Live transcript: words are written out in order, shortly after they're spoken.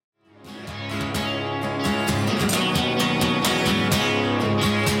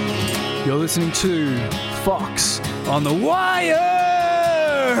You're listening to Fox on the Wire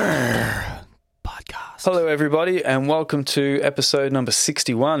podcast. Hello, everybody, and welcome to episode number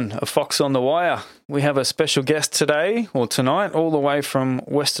 61 of Fox on the Wire. We have a special guest today, or tonight, all the way from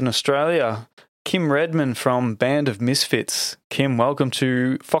Western Australia, Kim Redman from Band of Misfits. Kim, welcome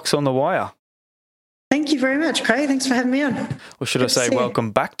to Fox on the Wire. Thank you very much, Craig. Thanks for having me on. Or should I say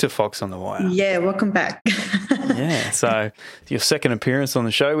welcome back to Fox on the Wire? Yeah, welcome back. Yeah, so your second appearance on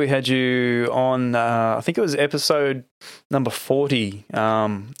the show, we had you on, I think it was episode number 40,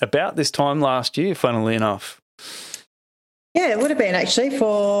 about this time last year, funnily enough. Yeah, it would have been actually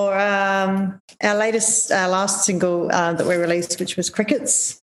for our last single that we released, which was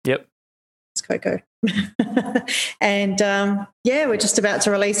Crickets. Yep. It's Coco. And we're just about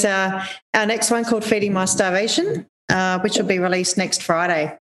to release our next one called Feeding My Starvation, which will be released next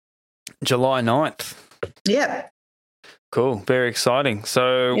Friday. July 9th. Yep. Cool. Very exciting.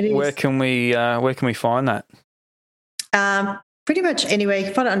 So where can we find that? Pretty much anywhere. You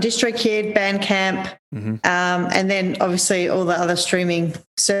can find it on DistroKid, Bandcamp, and then obviously all the other streaming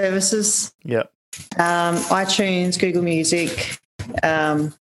services. Yep. iTunes, Google Music,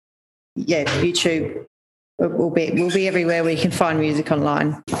 YouTube. We'll be everywhere where you can find music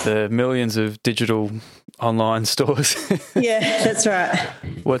online. The millions of digital online stores. Yeah, that's right.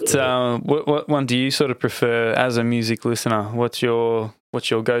 What one do you sort of prefer as a music listener? What's your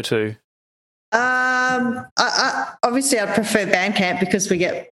go-to? Obviously I'd prefer Bandcamp because we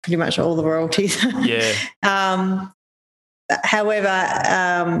get pretty much all the royalties. Yeah.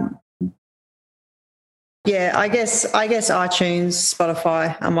 However, I guess iTunes,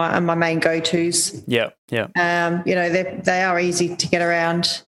 Spotify are my main go-tos. Yeah. They are easy to get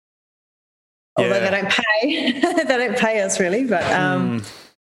around. Although they don't pay us really, but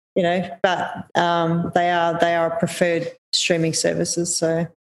they are preferred streaming services. So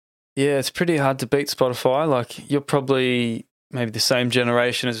yeah, it's pretty hard to beat Spotify. Like, you're probably maybe the same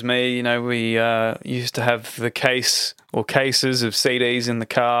generation as me. You know, we used to have the case or cases of CDs in the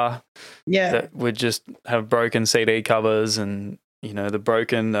car. Yeah, that would just have broken CD covers and, you know, the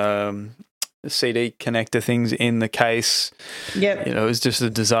broken CD connector things in the case. Yep. You know, it was just a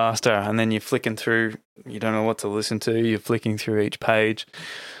disaster. And then you're flicking through, you don't know what to listen to. You're flicking through each page.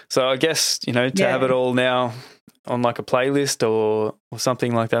 So I guess, you know, to have it all now on like a playlist or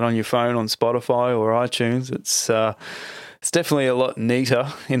something like that on your phone on Spotify or iTunes, it's definitely a lot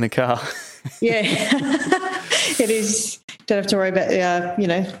neater in the car. Yeah, it is. Don't have to worry about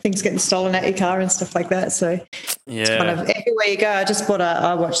things getting stolen out your car and stuff like that. So it's kind of everywhere you go. I just bought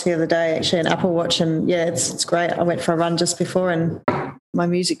a watch the other day, actually, an Apple Watch, and yeah, it's great. I went for a run just before, and my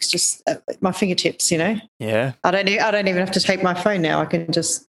music's just at my fingertips. You know. Yeah. I don't even have to take my phone now. I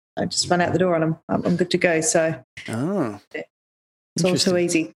just run out the door and I'm good to go. So it's all too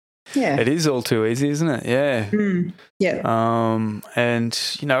easy. Yeah, it is all too easy, isn't it? Yeah. Yeah.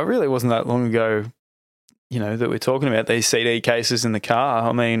 And you know, it really wasn't that long ago, you know, that we're talking about these CD cases in the car.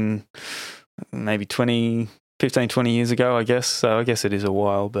 I mean, maybe 15, 20 years ago, I guess. So I guess it is a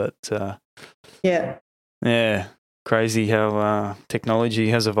while, but yeah, crazy how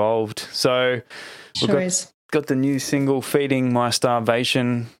technology has evolved. So we've got the new single "Feeding My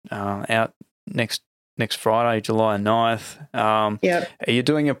Starvation" out next Friday, July 9th. Yeah. Are you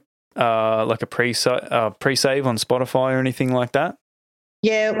doing a pre-save on Spotify or anything like that?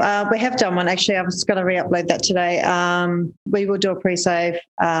 Yeah, we have done one. Actually, I was going to re-upload that today. We will do a pre-save.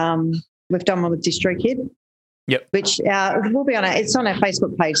 We've done one with DistroKid. Yep. Which will be it's on our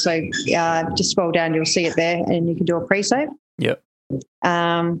Facebook page. So just scroll down, you'll see it there, and you can do a pre-save. Yep.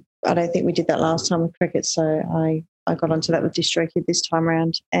 I don't think we did that last time with Cricket, so I got onto that with DistroKid this time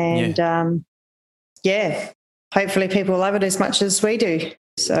around. And hopefully people love it as much as we do.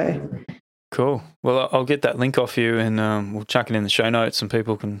 So cool. Well, I'll get that link off you, and we'll chuck it in the show notes, and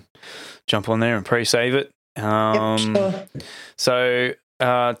people can jump on there and pre-save it. Sure. So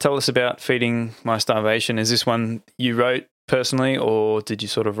tell us about Feeding My Starvation. Is this one you wrote personally, or did you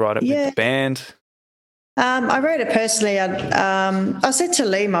sort of write it with the band? I wrote it personally. I said to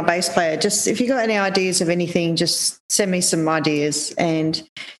Lee, my bass player, just if you got any ideas of anything, just send me some ideas. And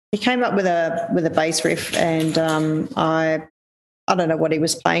he came up with a bass riff, and I don't know what he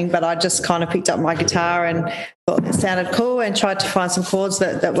was playing, but I just kind of picked up my guitar and thought it sounded cool and tried to find some chords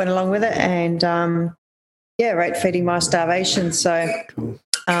that went along with it. And wrote Feeding My Starvation. So cool.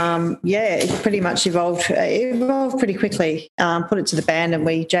 It pretty much evolved pretty quickly. Put it to the band and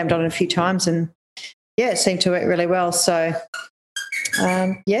we jammed on it a few times, and it seemed to work really well. So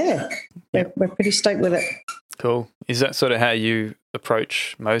we're pretty stoked with it. Cool. Is that sort of how you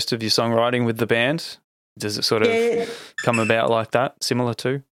approach most of your songwriting with the band? Does it sort of come about like that, similar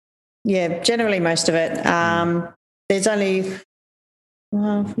to? generally most of it. There's only,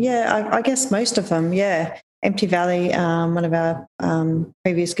 I guess most of them, yeah. Empty Valley, one of our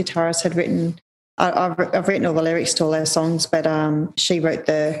previous guitarists had written, I've written all the lyrics to all our songs, but she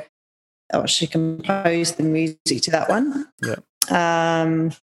composed the music to that one. Yeah.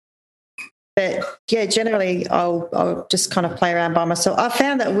 But yeah, generally I'll just kind of play around by myself. I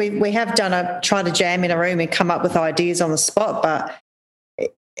found that we have tried to jam in a room and come up with ideas on the spot, but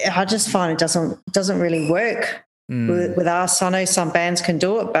I just find it doesn't really work with us. I know some bands can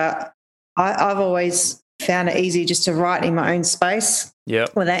do it, but I've always found it easy just to write in my own space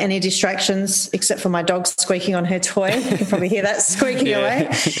without any distractions, except for my dog squeaking on her toy. You can probably hear that squeaking away.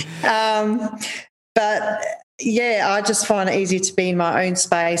 But yeah, I just find it easy to be in my own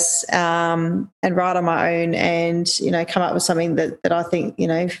space and write on my own, and come up with something that I think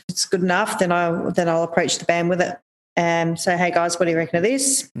if it's good enough, then I'll approach the band with it and say, hey guys, what do you reckon of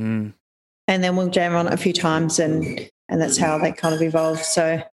this? And then we'll jam on it a few times, and that's how that kind of evolved.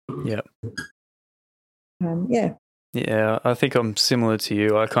 So yeah, I think I'm similar to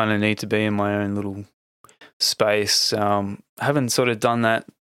you. I kind of need to be in my own little space. I haven't sort of done that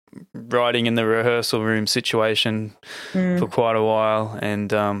writing in the rehearsal room situation for quite a while,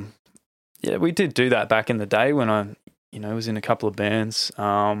 and we did do that back in the day when I was in a couple of bands,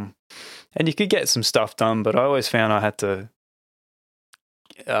 and you could get some stuff done, but I always found I had to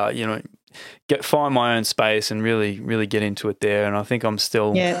find my own space and really get into it there, and I think I'm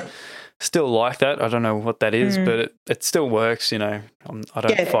still like that. I don't know what that is, but it still works. I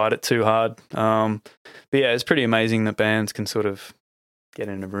don't fight it too hard. But yeah, it's pretty amazing that bands can sort of get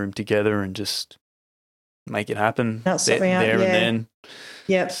in a room together and just make it happen there and then.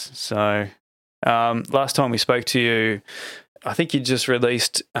 Yep. So last time we spoke to you, I think you just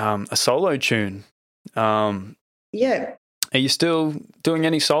released a solo tune. Yeah. Are you still doing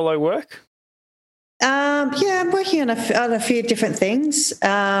any solo work? I'm working on a few different things.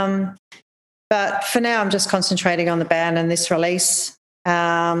 But for now, I'm just concentrating on the band and this release.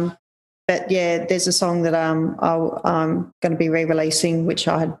 But yeah, there's a song that I'm going to be re-releasing, which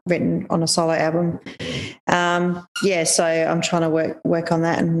I had written on a solo album. So I'm trying to work on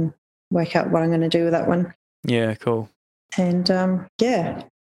that and work out what I'm going to do with that one. Yeah, cool. And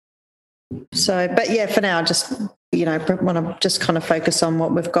So, but yeah, for now, just want to just kind of focus on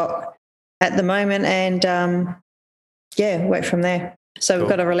what we've got at the moment, and work from there. So We've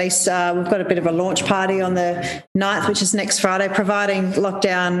got a release. We've got a bit of a launch party on the 9th, which is next Friday, providing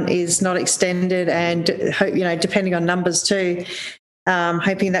lockdown is not extended, and depending on numbers too,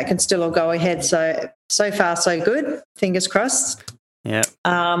 hoping that can still all go ahead. So far so good. Fingers crossed. Yeah.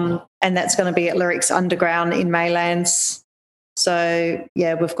 And that's going to be at Lyrics Underground in Maylands. So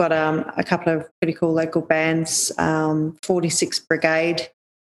yeah, we've got a couple of pretty cool local bands. 46 Brigade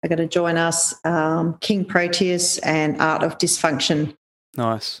are going to join us. King Proteus and Art of Dysfunction.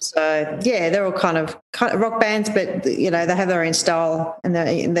 Nice. So yeah, they're all kind of rock bands, but they have their own style, and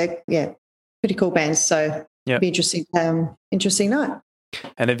they're pretty cool bands. So it'll be interesting night.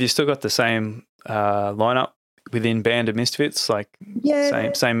 And have you still got the same lineup within Band of Misfits, like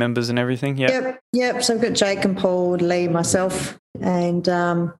same members and everything? Yep. So we've got Jake and Paul, Lee, myself, and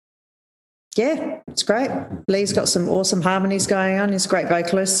it's great. Lee's got some awesome harmonies going on. He's a great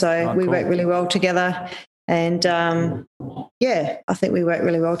vocalist, so we work really well together. And I think we work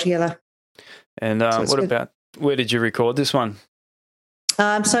really well together. And where did you record this one?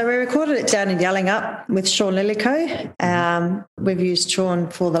 So we recorded it down in Yallingup with Sean Lillico. We've used Sean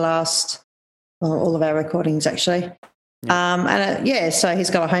for the last, all of our recordings actually. So he's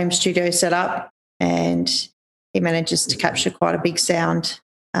got a home studio set up, and he manages to capture quite a big sound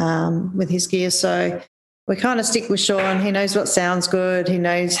with his gear. So we kind of stick with Sean. He knows what sounds good. He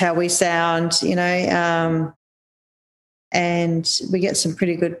knows how we sound, and we get some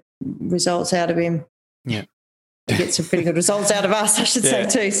pretty good results out of him. Yeah. We get some pretty good results out of us, I should say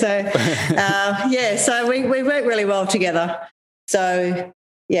too. So, so we work really well together. So,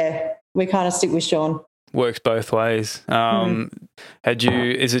 we kind of stick with Sean. Works both ways.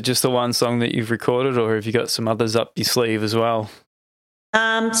 Is it just the one song that you've recorded, or have you got some others up your sleeve as well?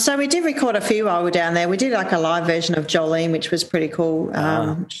 So we did record a few while we were down there. We did like a live version of Jolene, which was pretty cool.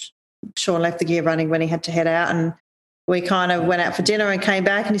 Sean left the gear running when he had to head out, and we kind of went out for dinner and came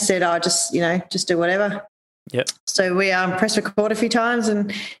back, and he said, just do whatever. Yep. So we press record a few times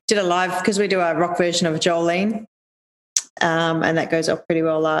and did a live, because we do a rock version of Jolene, and that goes off pretty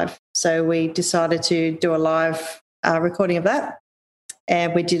well live. So we decided to do a live recording of that,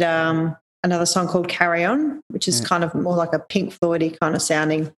 and we did another song called Carry On, which is kind of more like a Pink Floyd-y kind of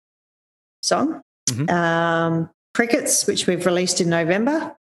sounding song. Mm-hmm. Crickets, which we've released in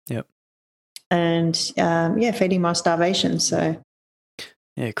November. Yep. and Feeding My Starvation. So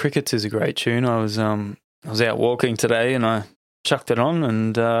yeah, Crickets is a great tune. I was out walking today and I chucked it on,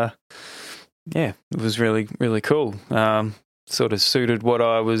 and it was really, really cool. Sort of suited what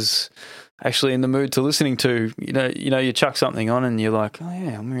I was actually in the mood to listening to. You chuck something on and you're like, oh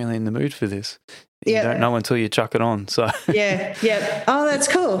yeah, I'm really in the mood for this. You don't know until you chuck it on. So yeah. Oh, that's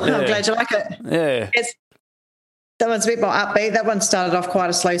cool. Yeah. I'm glad you like it. Yeah. That one's a bit more upbeat. That one started off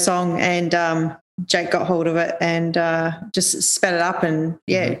quite a slow song, and Jake got hold of it and just sped it up, and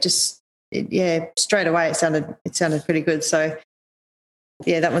straight away it sounded pretty good. So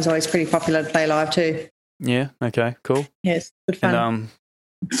yeah, that one's always pretty popular to play live too. Yeah. Okay. Cool. Yes. Good fun. And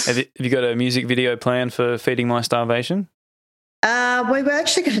have you got a music video planned for Feeding My Starvation? We were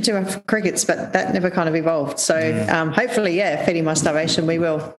actually going to do it for Crickets, but that never kind of evolved. So hopefully, Feeding My Starvation, we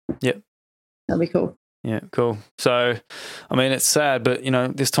will. Yep. That'll be cool. Yeah, cool. So, I mean, it's sad, but,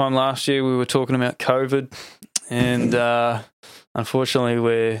 this time last year we were talking about COVID, and unfortunately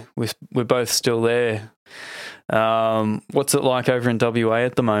we're both still there. What's it like over in WA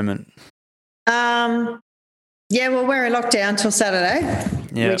at the moment? Yeah, well, we're in lockdown till Saturday.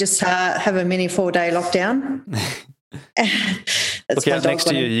 Yeah. We just have a mini 4-day lockdown. Look out next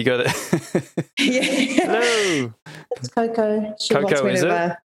to you. You got it. Yeah. Hello. It's Coco. Coco, is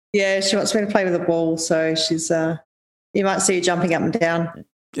it? Yeah, she wants me to play with the ball, so she's. You might see her jumping up and down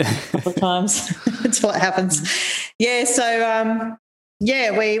a couple of times until it happens. Yeah, so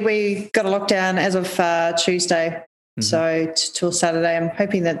we got a lockdown as of Tuesday, so till Saturday. I'm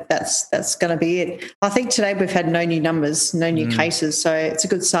hoping that's going to be it. I think today we've had no new numbers, no new cases, so it's a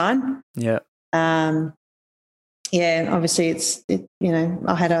good sign. Yeah. Yeah, obviously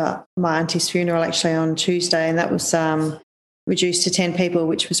I had my auntie's funeral actually on Tuesday, and that was reduced to 10 people,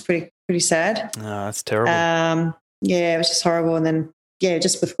 which was pretty sad. Oh, that's terrible. Yeah, it was just horrible. And then,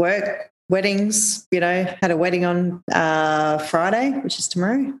 just with work, weddings, had a wedding on Friday, which is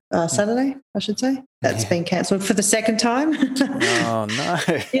tomorrow, Saturday, I should say. That's been cancelled for the second time. Oh, no.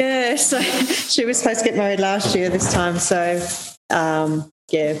 Yeah, so she was supposed to get married last year this time. So,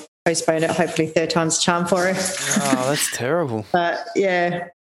 postponed it. Hopefully third time's a charm for her. Oh, that's terrible. But, yeah.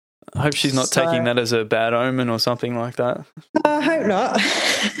 I hope she's not taking that as a bad omen or something like that. I hope not.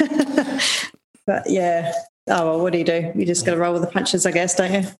 But, yeah. Oh, well, what do? You just got to roll with the punches, I guess,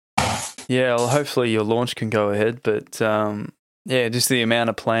 don't you? Yeah, well, hopefully your launch can go ahead. But, just the amount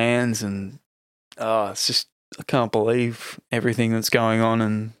of plans and, it's just, I can't believe everything that's going on,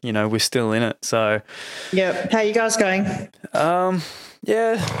 and, we're still in it. So, yeah. How are you guys going?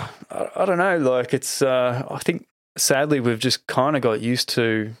 Yeah, I don't know. Like, it's, I think, sadly, we've just kind of got used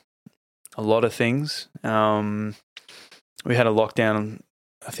to a lot of things. We had a lockdown,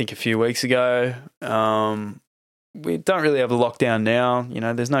 I think, a few weeks ago. We don't really have a lockdown now.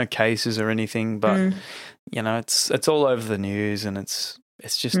 There's no cases or anything, but it's all over the news, and it's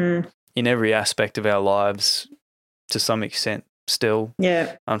just in every aspect of our lives to some extent still.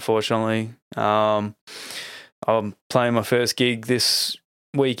 Yeah, unfortunately. I'm playing my first gig this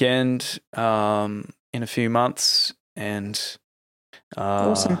weekend in a few months, and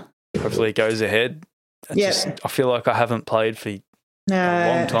awesome. Hopefully it goes ahead. I feel like I haven't played for a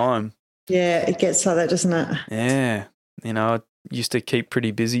long time. Yeah, it gets like that, doesn't it? Yeah. I used to keep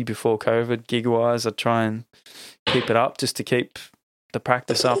pretty busy before COVID, gig-wise. I'd try and keep it up just to keep the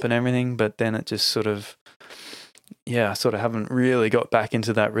practice up and everything, but then it just sort of, I sort of haven't really got back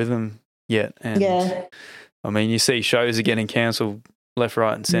into that rhythm yet. And I mean, you see shows are getting cancelled left,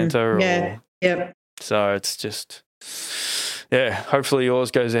 right and centre. So it's just, hopefully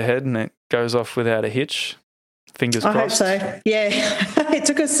yours goes ahead and it goes off without a hitch. Fingers crossed. I hope so. Yeah, it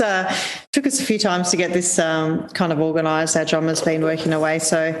took us a few times to get this kind of organised. Our drummer's been working away,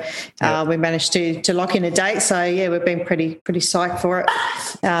 so we managed to lock in a date. So we've been pretty psyched for it.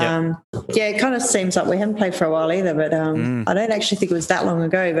 It kind of seems like we haven't played for a while either, but I don't actually think it was that long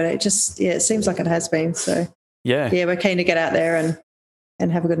ago. But it just it seems like it has been. So we're keen to get out there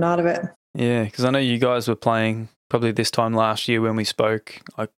and have a good night of it. Yeah, because I know you guys were playing probably this time last year when we spoke.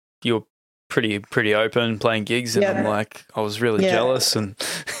 Like you were pretty open playing gigs, and I'm like, I was really jealous. And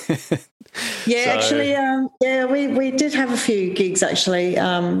actually, we did have a few gigs actually.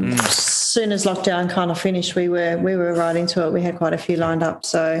 As soon as lockdown kind of finished, we were right into it. We had quite a few lined up,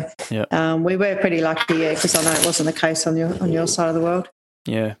 so we were pretty lucky, because I know it wasn't the case on your side of the world.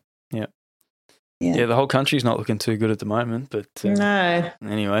 Yeah, the whole country's not looking too good at the moment, but no.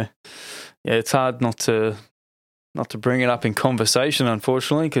 Anyway, it's hard not to bring it up in conversation,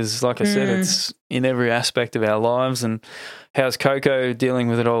 unfortunately, because like I said, it's in every aspect of our lives. And how's Coco dealing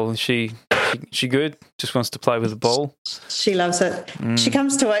with it all? Is she She good? Just wants to play with the ball? She loves it. She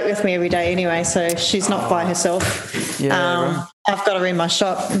comes to work with me every day anyway, so she's not by herself. Yeah, I've got her in my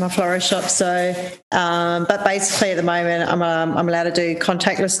shop, in my florist shop. So, but basically at the moment, I'm allowed to do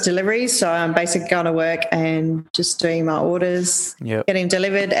contactless deliveries. So I'm basically going to work and just doing my orders, getting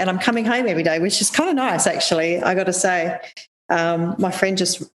delivered, and I'm coming home every day, which is kind of nice, actually. I got to say, my friend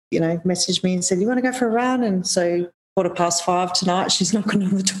just messaged me and said, "You want to go for a run?" And so 5:15 tonight, she's knocking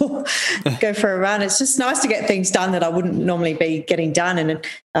on the door. Go for a run. It's just nice to get things done that I wouldn't normally be getting done. And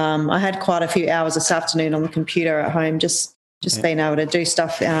I had quite a few hours this afternoon on the computer at home, just being able to do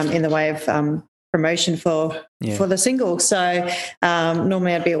stuff in the way of promotion for the single. So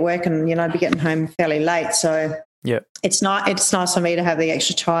normally I'd be at work and I'd be getting home fairly late. So it's nice for me to have the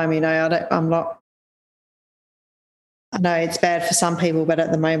extra time. I know it's bad for some people, but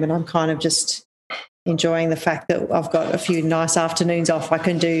at the moment I'm kind of just enjoying the fact that I've got a few nice afternoons off. I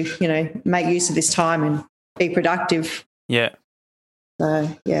can do, make use of this time and be productive. Yeah. So,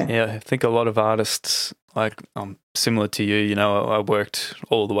 yeah. Yeah, I think a lot of artists, like I'm similar to you, I worked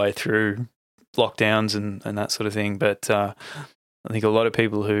all the way through lockdowns and that sort of thing. But I think a lot of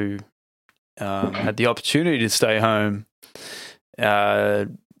people who had the opportunity to stay home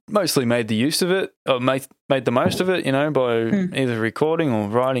mostly made the use of it, or made the most of it, by either recording or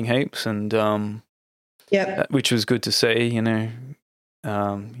writing heaps, and which was good to see. You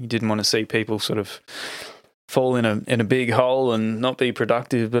didn't want to see people sort of fall in a big hole and not be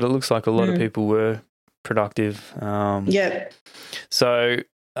productive, but it looks like a lot of people were productive. So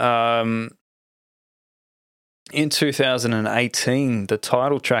in 2018, the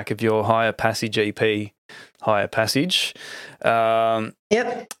title track of your Higher Passage EP, Higher Passage,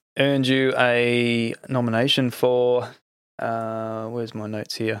 earned you a nomination for, where's my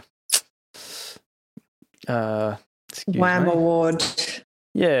notes here? WAM Award.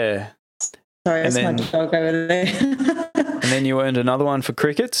 Yeah. Sorry, that's my dog over there. And then you earned another one for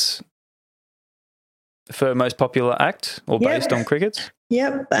Crickets, for most popular act, or based on Crickets.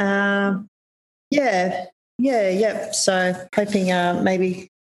 Yep. So hoping maybe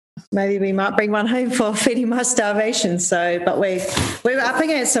we might bring one home for Feeding My Starvation. So, but we were up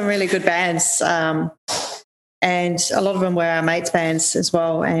against some really good bands, and a lot of them were our mates' bands as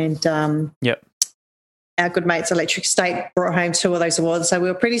well. And our good mates Electric State brought home 2 of those awards. So we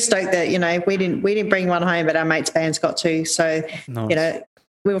were pretty stoked that we didn't bring one home, but our mates' bands got 2. So nice.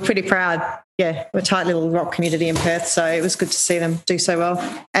 We were pretty proud. Yeah, we're a tight little rock community in Perth, so it was good to see them do so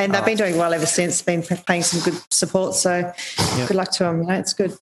well. And they've been doing well ever since, been paying some good support. So good luck to them. It's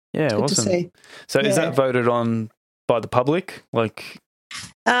good. Yeah, good awesome. To see. So is that voted on by the public?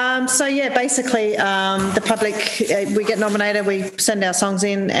 Basically, the public, we get nominated, we send our songs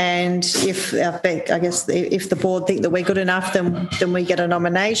in, and if the board think that we're good enough, then we get a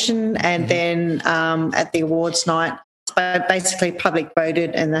nomination, and then at the awards night, basically public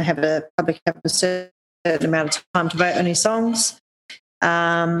voted, and they have a certain amount of time to vote on his songs.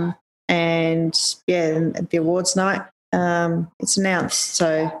 And at the awards night, it's announced.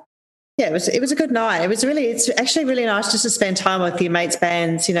 So it was a good night. It's actually really nice just to spend time with your mates'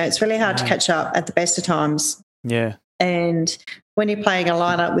 bands. It's really hard to catch up at the best of times. Yeah. And when you're playing a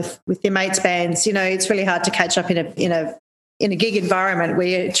lineup with your mates' bands, it's really hard to catch up in a gig environment where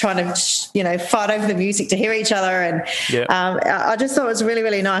you're trying to, fight over the music to hear each other. And I just thought it was really,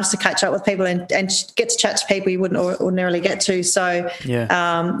 really nice to catch up with people and get to chat to people you wouldn't ordinarily get to. So,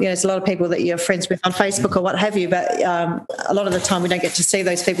 there's a lot of people that you're friends with on Facebook or what have you, but a lot of the time we don't get to see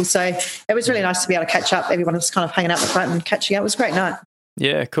those people. So it was really nice to be able to catch up. Everyone was kind of hanging out the front and catching up. It was a great night.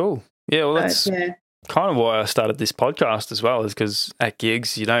 Yeah, cool. Yeah, well, that's kind of why I started this podcast as well, is because at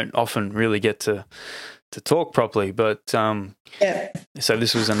gigs you don't often really get to talk properly, but so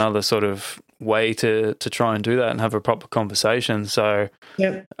this was another sort of way to try and do that and have a proper conversation. So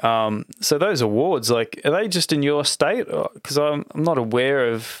so those awards, are they just in your state? Because I'm not aware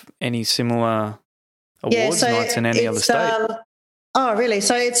of any similar awards nights in any other state. Oh, really?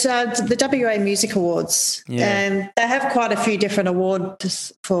 So it's the WA Music Awards, and they have quite a few different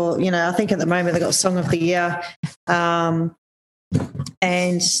awards for, I think at the moment they've got Song of the Year, and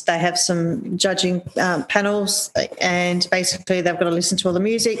they have some judging panels, and basically they've got to listen to all the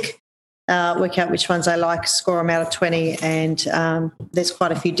music, work out which ones they like, score them out of 20, and there's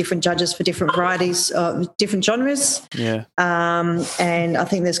quite a few different judges for different varieties of different genres. And I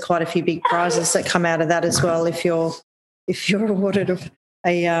think there's quite a few big prizes that come out of that as well if you're awarded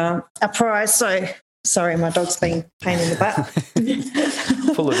a prize. So sorry, my dog's being a pain in the butt.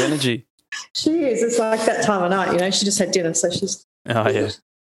 Full of energy. She is. It's like that time of night, she just had dinner, so she's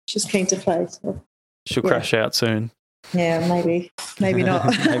keen to play. So. She'll crash out soon. Yeah, maybe not.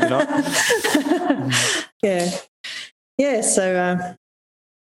 Maybe not. Yeah. So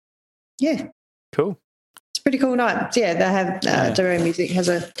yeah, Cool. it's a pretty cool night. Yeah, they have Darurat Music has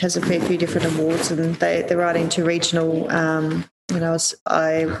a fair few different awards, and they're right into regional.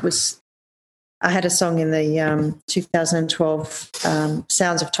 I had a song in the 2012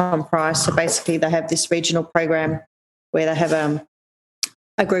 Sounds of Tom Price. So basically, they have this regional program where they have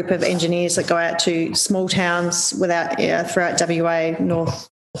a group of engineers that go out to small towns throughout WA,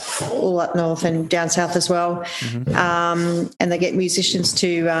 all up north and down south as well. Mm-hmm. And they get musicians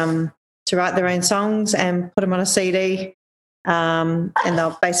to write their own songs and put them on a CD. And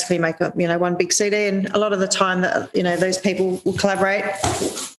they'll basically make one big CD. And a lot of the time, that those people will collaborate.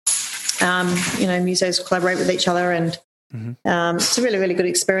 Musos will collaborate with each other, and it's a really, really good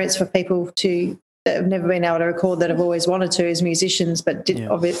experience for people that have never been able to record, that have always wanted to as musicians, but didn't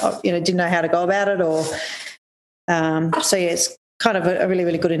know how to go about it. Or it's kind of a really,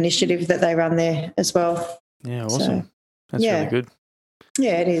 really good initiative that they run there as well. Yeah, awesome. That's really good.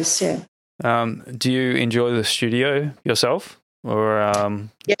 Yeah, it is. Yeah. Do you enjoy the studio yourself? Or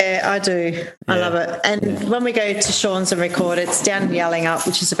yeah, I do. I love it. And when we go to Sean's and record, it's down in Yallingup,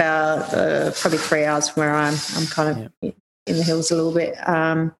 which is about probably 3 hours from where I'm kind of in the hills a little bit.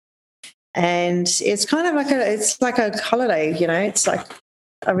 And it's kind of like a holiday, It's like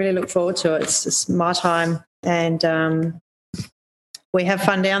I really look forward to it. It's just my time, and we have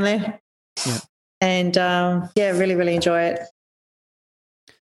fun down there. Yeah. And really, really enjoy it.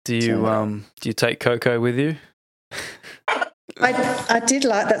 Do you take Coco with you? I did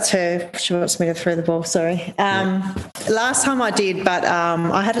that's her. She wants me to throw the ball, sorry. Last time I did, but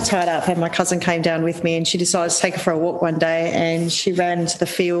I had to tie it up, and my cousin came down with me, and she decided to take her for a walk one day, and she ran into the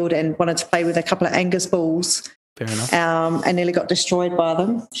field and wanted to play with a couple of Angus bulls. Fair enough. And nearly got destroyed by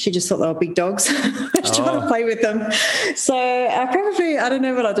them. She just thought they were big dogs. She wanted to play with them. So I don't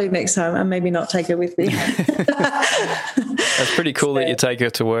know what I'll do next time, and maybe not take her with me. That's pretty cool that you take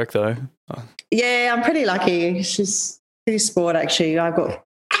her to work, though. Yeah, I'm pretty lucky. She's pretty sport, actually. I've got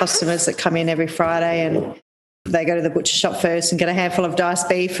customers that come in every Friday, and they go to the butcher shop first and get a handful of diced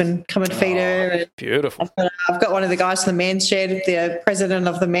beef and come and feed her. And beautiful. I've got one of the guys from the Man's Shed. The president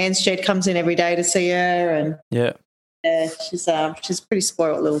of the Man's Shed comes in every day to see her, and she's a pretty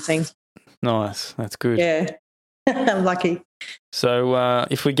spoiled little thing. Nice, that's good. Yeah, I'm lucky. So,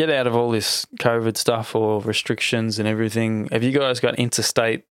 if we get out of all this COVID stuff or restrictions and everything, have you guys got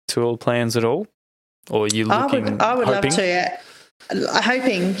interstate tour plans at all? Or are you looking? I would love to. Yeah.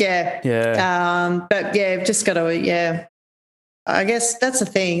 Hoping, yeah. Yeah. But yeah, just got to, yeah. I guess that's the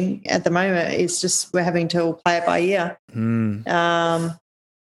thing at the moment. It's just we're having to all play it by ear.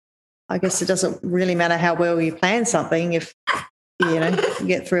 I guess it doesn't really matter how well you plan something if you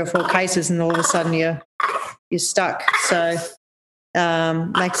get 3 or 4 cases and all of a sudden you're stuck. So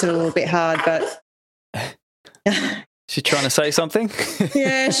makes it a little bit hard, but. She's trying to say something?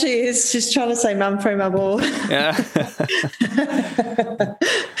 Yeah, she is. She's trying to say mum throw my ball. Yeah.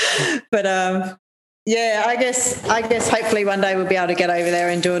 But I guess hopefully one day we'll be able to get over there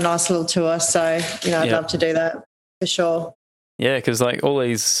and do a nice little tour. So, I'd love to do that for sure. Yeah, because like all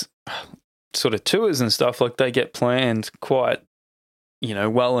these sort of tours and stuff, like they get planned quite,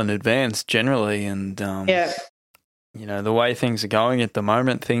 well in advance generally. And, the way things are going at the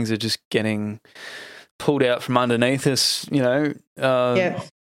moment, things are just getting pulled out from underneath us, at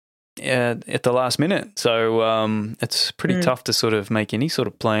the last minute. So it's pretty tough to sort of make any sort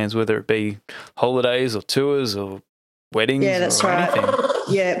of plans, whether it be holidays or tours or weddings. Yeah, that's or anything. Right.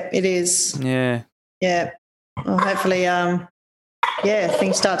 Yeah, it is. Yeah. Yeah. Well, hopefully,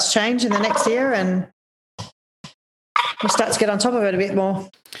 things start to change in the next year and we'll start to get on top of it a bit more.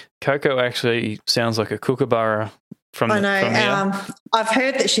 Coco actually sounds like a kookaburra. I know. I've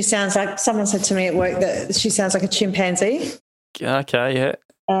heard that she sounds like, someone said to me at work that she sounds like a chimpanzee. Okay, yeah.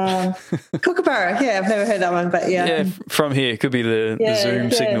 Kookaburra, yeah, I've never heard that one, but yeah. Yeah, from here, it could be the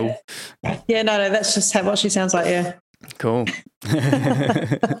Zoom signal. Yeah, no, that's just what she sounds like, yeah. Cool.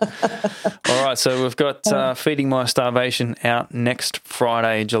 All right, so we've got Feeding My Starvation out next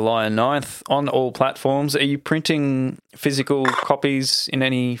Friday, July 9th on all platforms. Are you printing physical copies in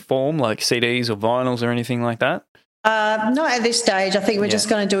any form, like CDs or vinyls or anything like that? Not at this stage. I think we're just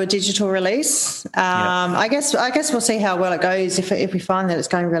going to do a digital release. I guess we'll see how well it goes. If we find that it's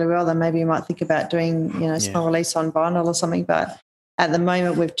going really well, then maybe we might think about doing small release on vinyl or something. But at the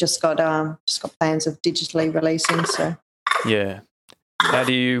moment, we've just got plans of digitally releasing. So yeah, how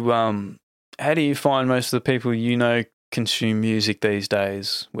do you find most of the people consume music these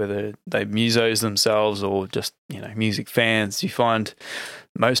days, whether they musos themselves or just music fans? Do you find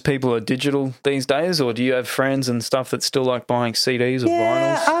most people are digital these days, or do you have friends and stuff that still like buying CDs or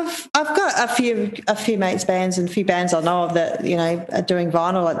vinyls? I've got a few mates bands and a few bands I know of that, you know, are doing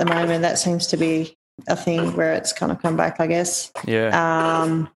vinyl at the moment. That seems to be a thing where it's kind of come back, I guess.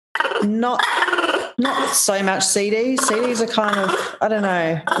 Yeah. Not so much CDs. CDs are kind of, I don't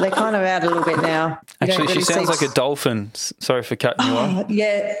know, they're kind of out a little bit now. Actually, she sounds like a dolphin. Sorry for cutting you off.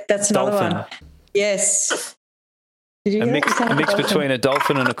 Yeah, that's another one. Yes. Did you a mix between a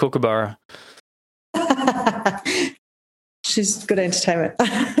dolphin and a kookaburra. She's good entertainment.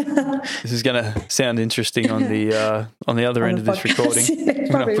 This is going to sound interesting on the other end of this recording.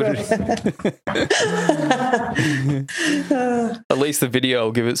 At least the video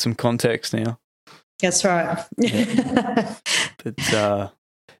will give it some context now. That's right. But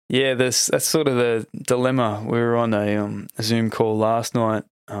that's sort of the dilemma. We were on a Zoom call last night,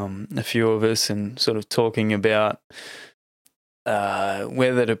 a few of us, and sort of talking about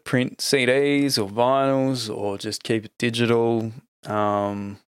whether to print CDs or vinyls or just keep it digital. I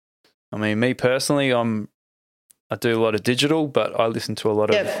mean, me personally, I do a lot of digital, but I listen to a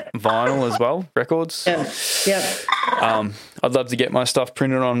lot of vinyl as well, records. I'd love to get my stuff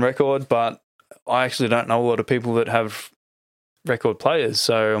printed on record, but I actually don't know a lot of people that have record players.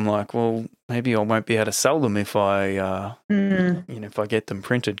 So I'm like, well, maybe I won't be able to sell them if I, if I get them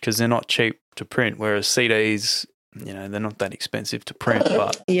printed, because they're not cheap to print. Whereas CDs, you know, they're not that expensive to print.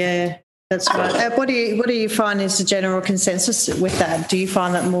 But yeah, that's right. What do you find is the general consensus with that? Do you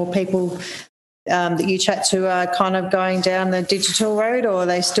find that more people that you chat to are kind of going down the digital road, or are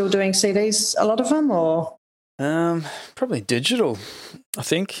they still doing CDs? A lot of them, or probably digital. I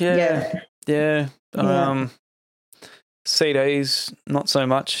think. Yeah. CDs, not so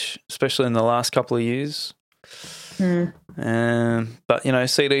much, especially in the last couple of years. But, you know,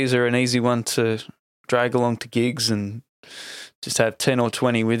 CDs are an easy one to drag along to gigs and just have 10 or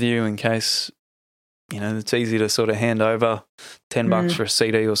 20 with you in case, you know, it's easy to sort of hand over $10 for a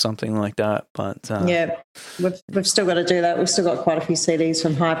CD or something like that. But we've still got to do that. We've still got quite a few CDs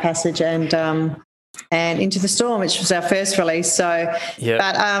from High Passage and Into the Storm, which was our first release. So,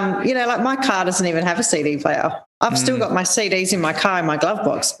 but, you know, like my car doesn't even have a CD player. I've still got my CDs in my car in my glove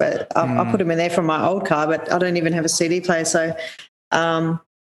box, but I put them in there from my old car, but I don't even have a CD player. So I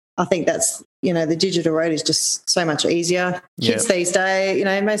think that's, you know, the digital road is just so much easier. Kids these days, you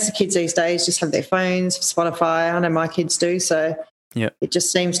know, most of the kids these days just have their phones, Spotify. I know my kids do. So it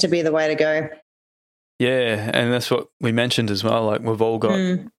just seems to be the way to go. Yeah, and that's what we mentioned as well. Like, we've all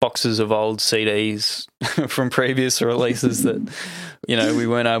got boxes of old CDs from previous releases that, you know, we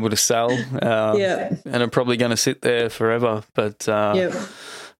weren't able to sell and are probably going to sit there forever. But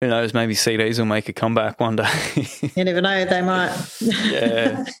who knows, maybe CDs will make a comeback one day. You never know, they might.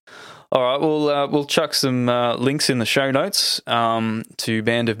 Yeah. All right, we'll chuck some links in the show notes to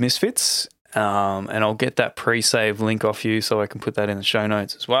Band of Misfits. And I'll get that pre-save link off you so I can put that in the show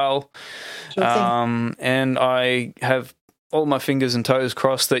notes as well. Sure thing. And I have all my fingers and toes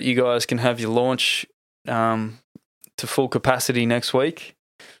crossed that you guys can have your launch to full capacity next week.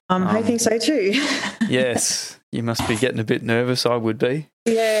 I'm hoping so too. Yes, you must be getting a bit nervous. I would be.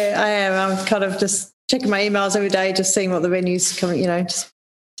 Yeah, I am. I'm kind of just checking my emails every day, just seeing what the venue's coming, you know, just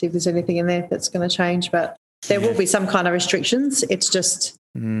see if there's anything in there that's going to change. But there will be some kind of restrictions. It's just...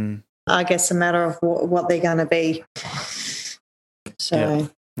 I guess a matter of what they're going to be.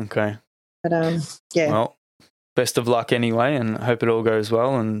 So, okay. But Well, best of luck anyway, and I hope it all goes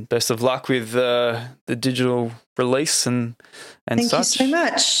well. And best of luck with the digital release and Thank such. You so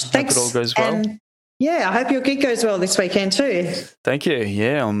much. Thanks. Hope it all goes well. And, I hope your gig goes well this weekend too. Thank you.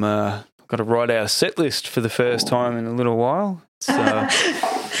 Yeah, I'm got to write our set list for the first time in a little while.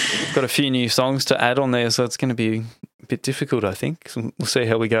 I've got a few new songs to add on there, so it's going to be a bit difficult, I think. So we'll see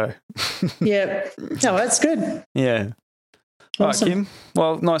how we go. Yeah. No, that's good. Yeah. Awesome. All right, Kim.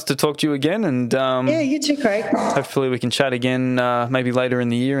 Well, nice to talk to you again. And you too, Craig. Hopefully we can chat again maybe later in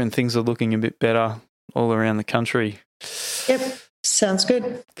the year and things are looking a bit better all around the country. Yep. Sounds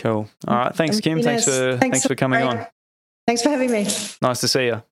good. Cool. All right. Thanks, Kim. Thanks for coming on. Thanks for having me. Nice to see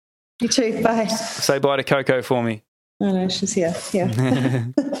you. You too. Bye. Say bye to Coco for me. Oh, no, she's here. Yeah.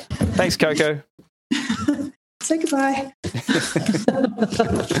 Thanks, Coco. Say goodbye.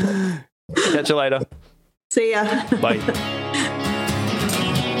 Catch you later. See ya. Bye.